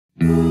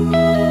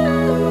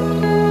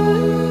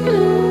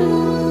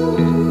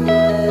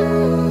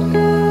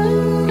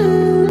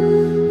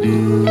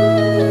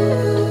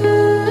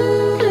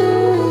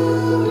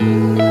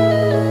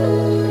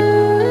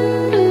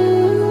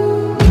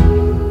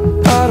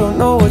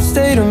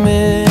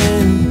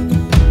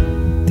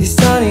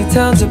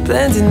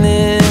blending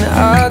in.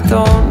 I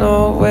don't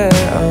know where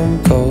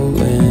I'm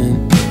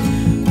going,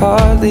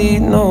 hardly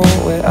know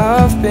where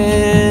I've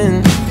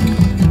been.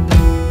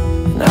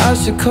 And I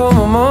should call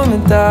my mom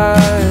and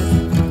dad.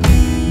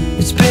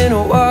 It's been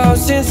a while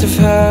since I've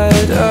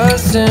had a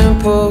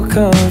simple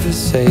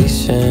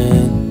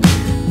conversation.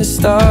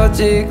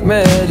 Nostalgic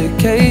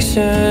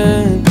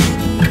medication.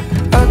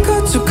 I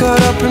got too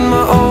caught up in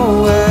my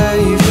own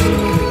wave.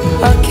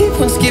 I keep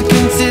on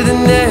skipping to the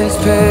next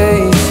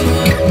page.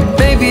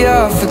 Maybe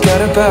I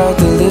forgot about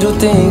the little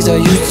things I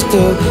used to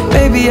do.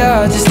 Maybe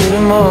I just need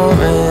a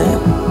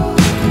moment.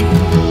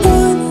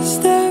 One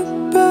step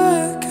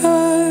back,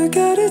 I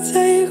gotta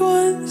take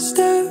one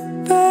step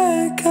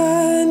back.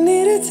 I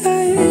need to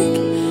take one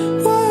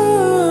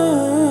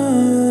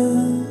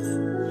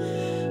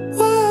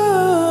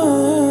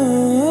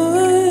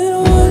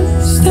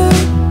step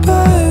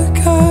back.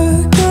 I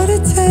gotta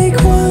take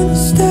one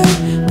step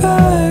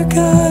back. I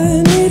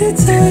need to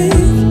take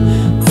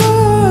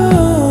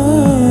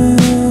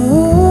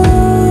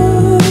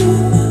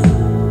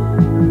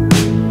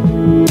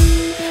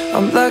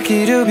I'm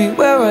lucky to be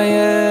where I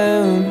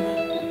am.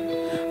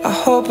 I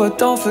hope I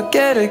don't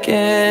forget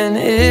again.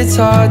 It's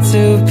hard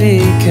to be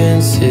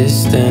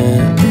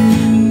consistent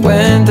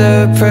when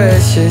the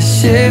pressure's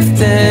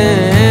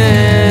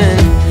shifting.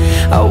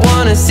 I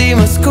wanna see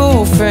my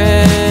school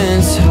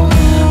friends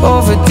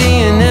over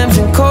D&Ms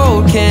and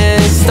cold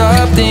cans.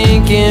 Stop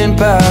thinking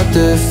about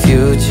the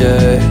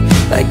future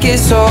like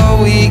it's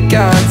all we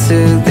got to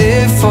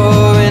live for.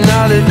 And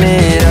I'll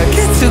admit I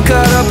get too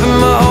caught up in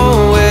my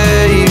own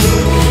wave,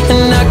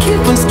 and I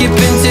keep on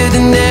skipping to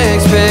the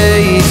next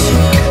page.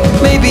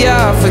 Maybe I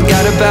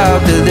forgot about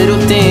the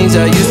little things I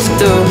used to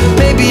do.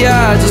 Maybe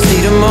I just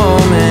need a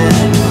moment.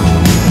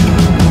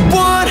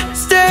 One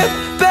step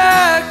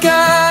back, I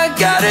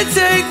gotta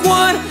take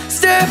one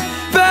step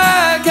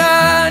back.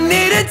 I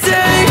need to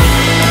take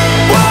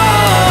one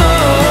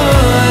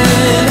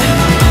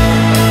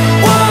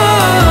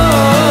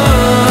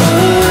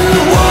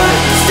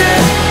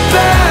step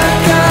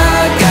back. I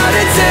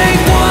gotta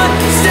take one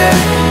step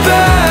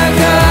back.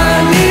 I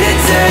need to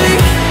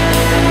take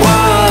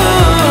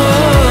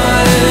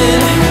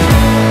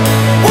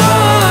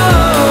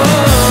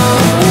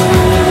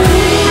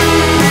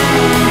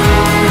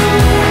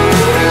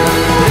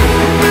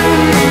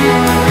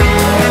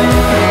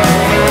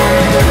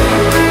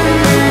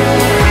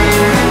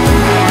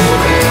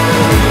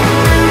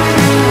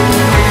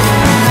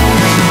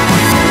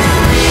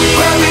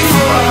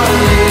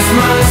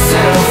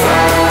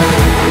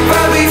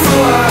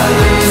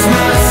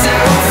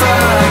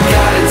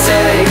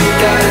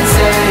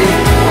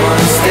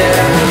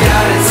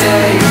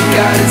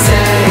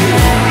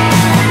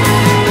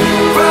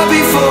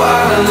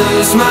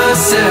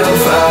myself.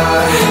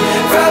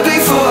 Right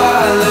before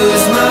I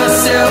lose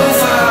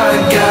myself, I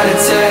gotta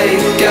take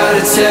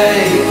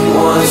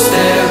one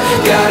step.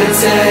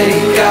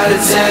 Gotta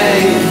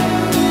take